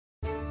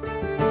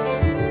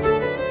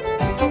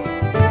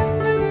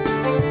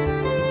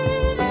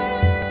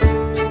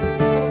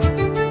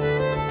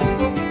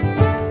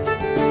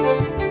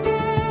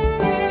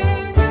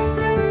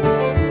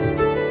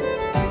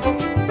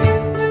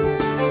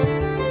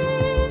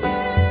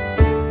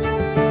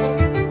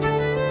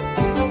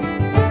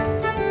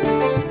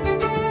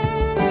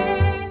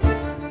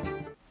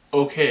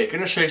okay, I'm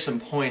going to show you some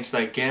points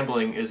that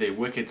gambling is a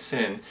wicked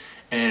sin,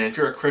 and if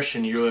you're a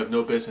Christian, you have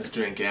no business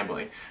doing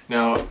gambling.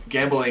 Now,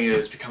 gambling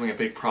is becoming a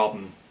big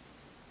problem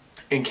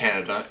in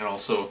Canada and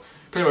also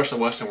pretty much the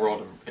Western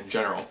world in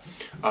general.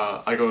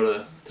 I go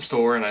to the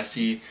store and I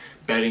see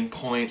betting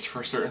points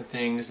for certain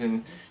things,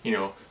 and you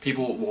know,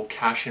 people will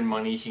cash in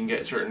money. You can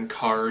get certain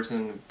cards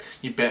and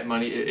you bet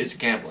money. It's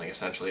gambling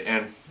essentially,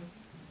 and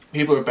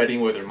people are betting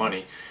with their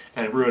money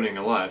and ruining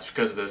their lives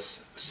because of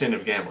this sin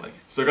of gambling.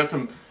 So I got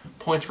some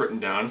points written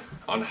down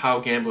on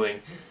how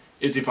gambling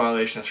is a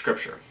violation of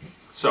Scripture.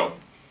 So,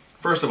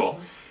 first of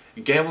all,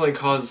 gambling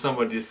causes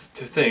somebody to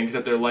think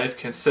that their life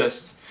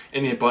consists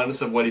in the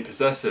abundance of what he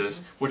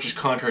possesses, which is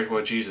contrary to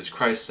what Jesus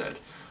Christ said.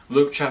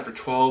 Luke chapter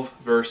 12,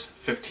 verse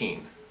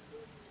 15.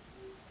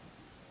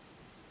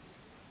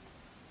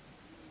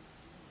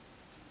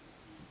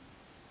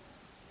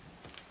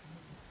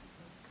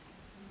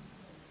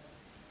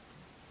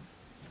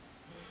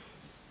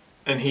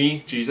 And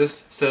he,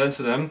 Jesus, said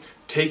unto them,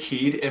 Take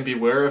heed and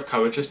beware of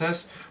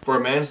covetousness, for a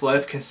man's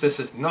life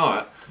consisteth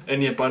not in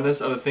the abundance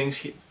of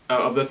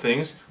the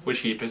things which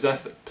he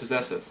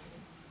possesseth.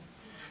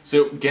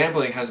 So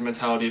gambling has a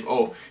mentality of,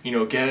 oh, you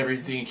know, get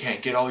everything you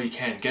can, get all you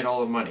can, get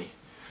all the money.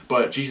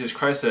 But Jesus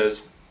Christ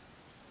says,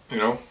 you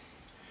know,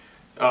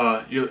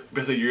 your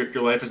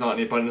life is not in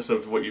the abundance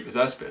of what you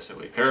possess,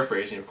 basically.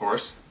 Paraphrasing, of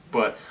course.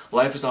 But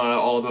life is not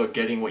all about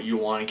getting what you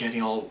want,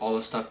 getting all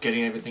the stuff,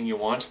 getting everything you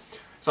want.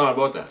 It's not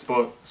about that. It's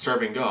about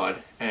serving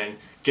God and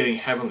getting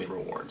heavenly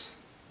rewards.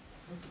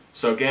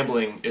 So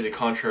gambling is a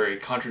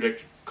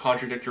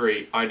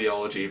contradictory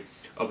ideology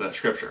of that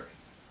scripture.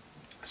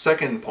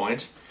 Second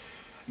point,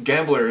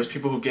 gamblers,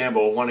 people who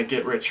gamble, want to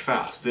get rich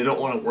fast. They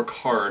don't want to work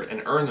hard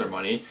and earn their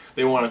money.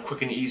 They want a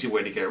quick and easy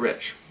way to get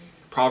rich.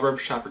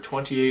 Proverbs chapter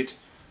 28,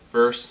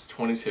 verse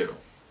 22.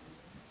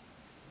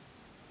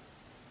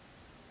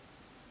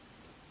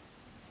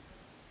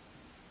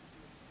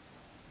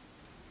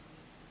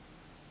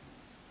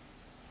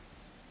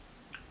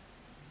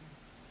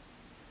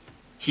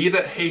 He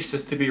that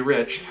hasteth to be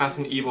rich hath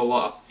an evil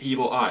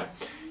eye,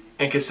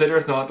 and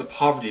considereth not the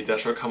poverty that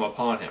shall come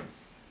upon him.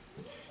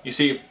 You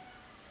see,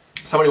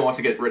 somebody wants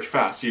to get rich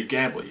fast, so you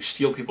gamble, you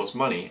steal people's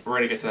money. We're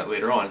going to get to that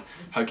later on,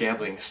 how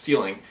gambling is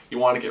stealing. You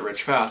want to get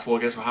rich fast, well,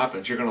 guess what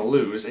happens? You're going to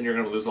lose, and you're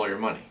going to lose all your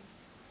money.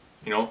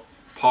 You know,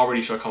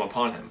 poverty shall come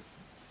upon him.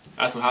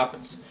 That's what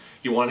happens.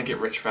 You want to get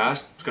rich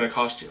fast, it's going to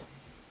cost you.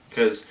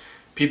 Because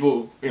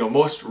people, you know,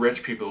 most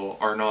rich people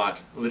are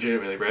not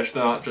legitimately rich.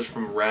 They're not just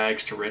from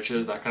rags to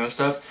riches, that kind of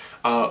stuff.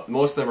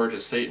 Most of them are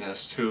just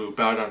Satanists who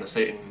bow down to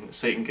Satan.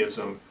 Satan gives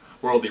them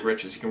worldly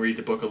riches. You can read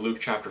the book of Luke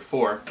chapter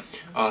 4.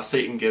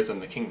 Satan gives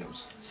them the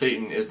kingdoms.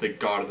 Satan is the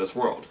god of this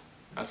world.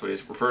 That's what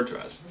he's referred to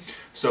as.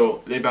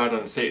 So they bow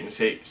down to Satan.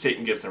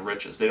 Satan gives them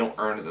riches. They don't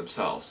earn it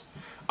themselves.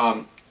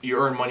 You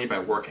earn money by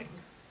working.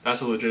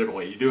 That's a legitimate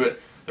way. You do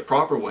it the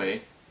proper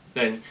way,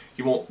 then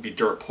you won't be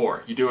dirt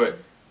poor. You do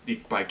it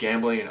by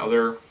gambling and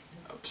other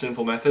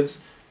sinful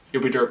methods,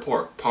 you'll be dirt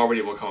poor. Poverty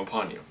will come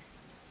upon you.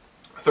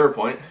 Third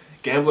point,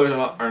 gamblers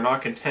are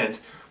not content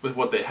with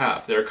what they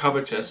have. They're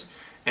covetous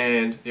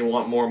and they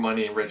want more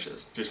money and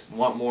riches. Just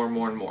want more and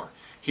more and more.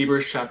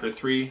 Hebrews chapter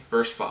 3,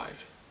 verse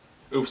 5.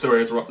 Oops,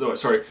 sorry,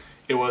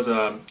 it was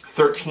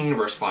 13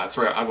 verse 5.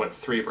 Sorry, I went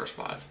 3 verse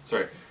 5.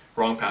 Sorry,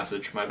 wrong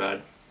passage, my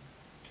bad.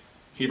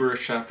 Hebrews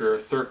chapter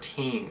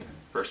 13,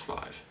 verse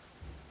 5,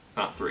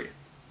 not 3.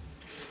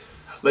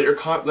 Let your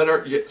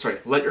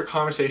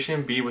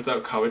conversation be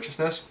without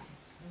covetousness,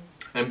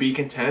 and be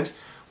content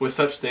with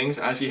such things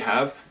as ye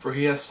have, for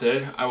he hath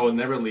said, I will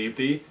never leave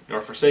thee nor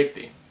forsake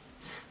thee.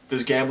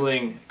 Does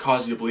gambling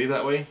cause you to believe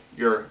that way?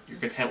 You're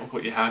content with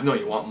what you have? No,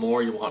 you want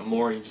more, you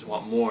just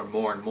want more and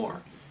more and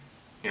more.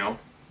 You know?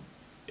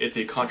 It's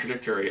a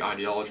contradictory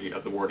ideology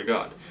of the Word of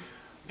God.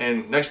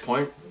 And next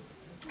point,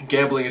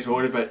 gambling is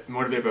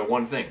motivated by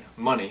one thing,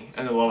 money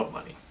and the love of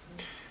money.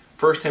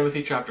 1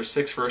 Timothy chapter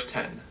 6, verse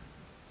 10.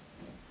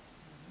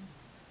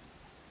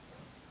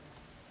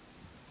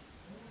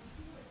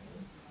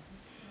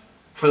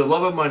 For the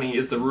love of money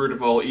is the root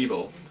of all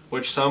evil,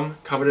 which some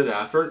coveted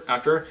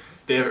after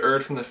they have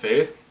erred from the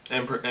faith,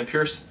 and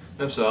pierced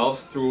themselves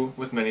through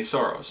with many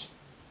sorrows.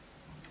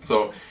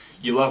 So,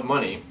 you love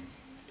money,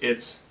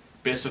 it's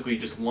basically you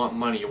just want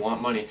money,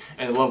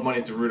 and the love of money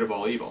is the root of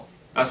all evil.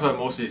 That's why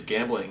most of these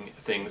gambling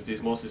things,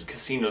 most of these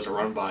casinos are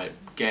run by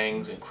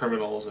gangs and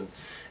criminals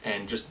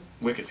and just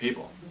wicked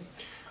people.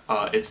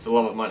 It's the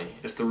love of money,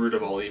 it's the root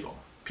of all evil.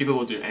 People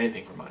will do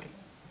anything for money.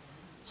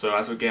 So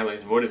that's what gambling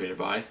is motivated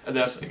by, and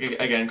that's,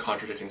 again,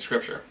 contradicting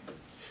Scripture.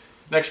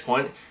 Next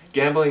point,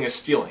 gambling is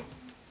stealing.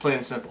 Plain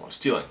and simple,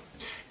 stealing.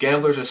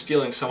 Gamblers are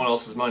stealing someone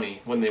else's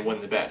money when they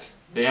win the bet.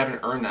 They haven't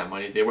earned that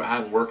money, they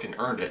haven't worked and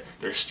earned it.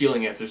 They're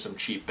stealing it through some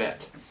cheap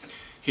bet.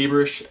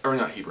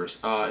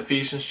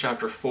 Ephesians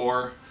chapter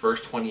 4,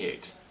 verse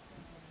 28.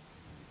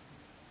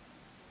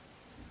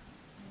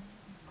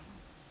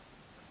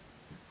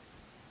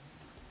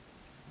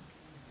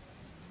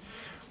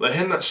 Let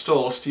him that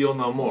stole steal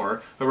no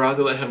more, but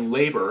rather let him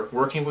labor,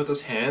 working with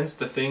his hands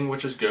the thing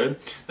which is good,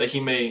 that he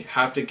may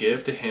have to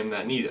give to him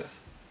that needeth.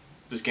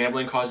 Does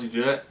gambling cause you to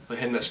do it? The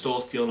him that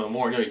stole, steal no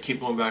more. No, you keep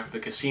going back to the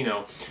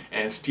casino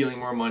and stealing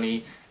more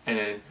money and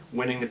then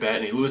winning the bet,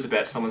 and you lose the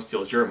bet, someone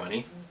steals your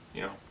money,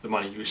 the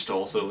money you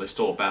stole, so they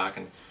stole it back,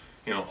 and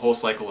whole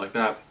cycle like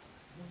that.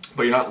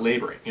 But you're not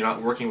laboring, you're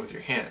not working with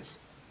your hands.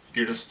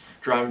 You're just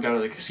driving down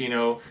to the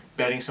casino,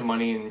 betting some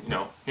money, and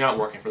you're not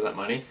working for that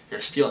money,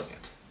 you're stealing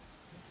it.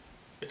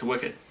 It's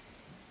wicked.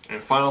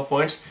 And final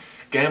point,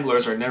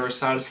 gamblers are never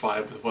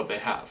satisfied with what they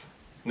have.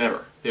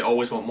 Never. They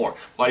always want more.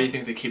 Why do you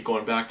think they keep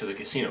going back to the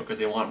casino? Because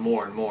they want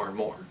more and more and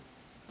more.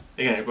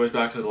 Again, it goes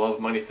back to the love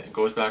of money thing. It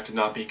goes back to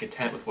not being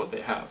content with what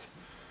they have.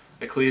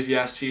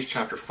 Ecclesiastes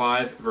chapter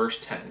 5, verse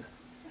 10.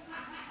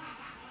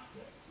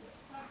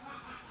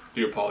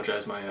 Do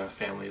apologize, my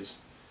family is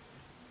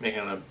making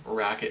a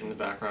racket in the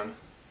background.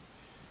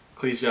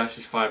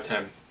 Ecclesiastes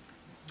 5:10.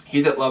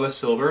 He that loveth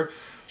silver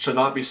shall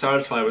not be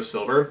satisfied with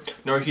silver,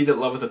 nor he that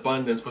loveth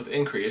abundance with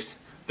increase.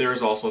 There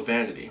is also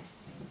vanity.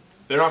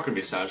 They're not going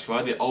to be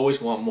satisfied. They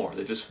always want more.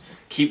 They just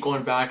keep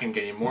going back and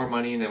getting more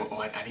money, and then,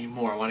 oh, I need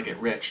more. I want to get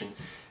rich, and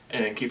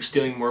then keep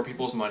stealing more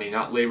people's money,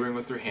 not laboring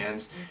with their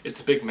hands.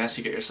 It's a big mess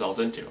you get yourselves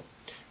into.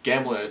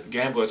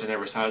 Gamblers are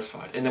never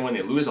satisfied, and then when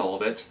they lose all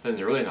of it, then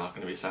they're really not going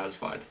to be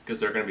satisfied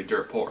because they're going to be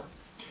dirt poor.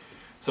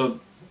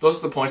 So those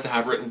are the points I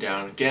have written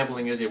down.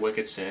 Gambling is a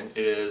wicked sin.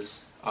 It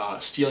is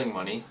stealing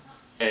money.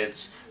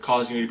 It's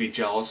causing you to be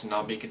jealous and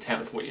not be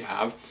content with what you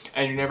have,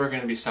 and you're never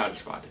going to be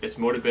satisfied. It's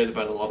motivated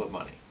by the love of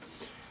money.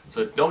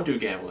 So don't do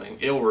gambling.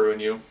 It'll ruin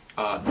you.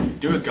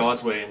 Do it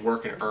God's way and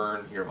work and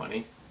earn your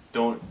money.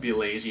 Don't be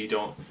lazy.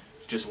 Don't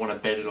just want to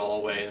bet it all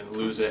away and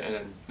lose it, and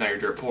then now you're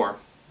dirt poor.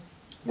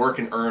 Work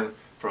and earn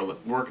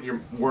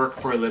work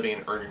for a living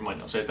and earn your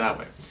money. I'll say it that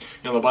way.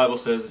 The Bible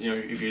says,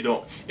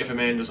 if a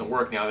man doesn't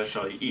work, neither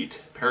shall he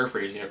eat.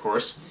 Paraphrasing, of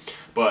course,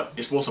 but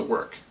you're supposed to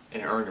work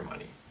and earn your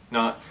money,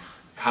 not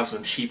have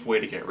some cheap way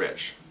to get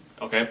rich.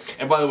 Okay.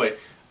 And by the way,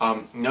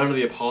 none of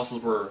the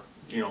apostles were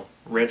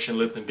rich and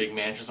lived in big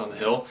mansions on the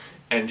hill,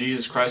 and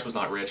Jesus Christ was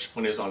not rich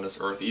when he was on this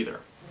earth either.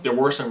 There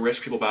were some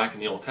rich people back in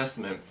the Old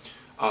Testament,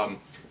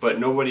 but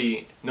none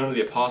of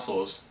the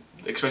apostles,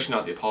 especially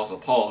not the Apostle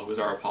Paul, who is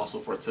our apostle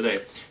for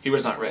today, he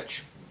was not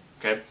rich.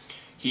 Okay,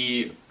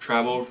 he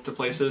traveled to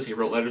places, he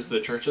wrote letters to the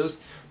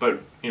churches,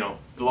 but the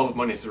love of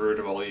money is the root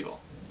of all evil.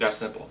 That's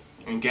simple.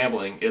 And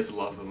gambling is the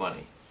love of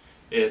money.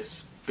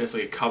 It's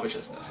basically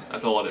covetousness.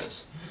 That's all it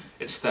is.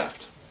 It's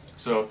theft.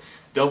 So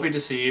don't be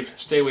deceived.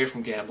 Stay away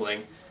from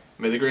gambling.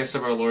 May the grace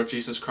of our Lord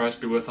Jesus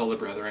Christ be with all the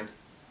brethren.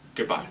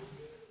 Goodbye.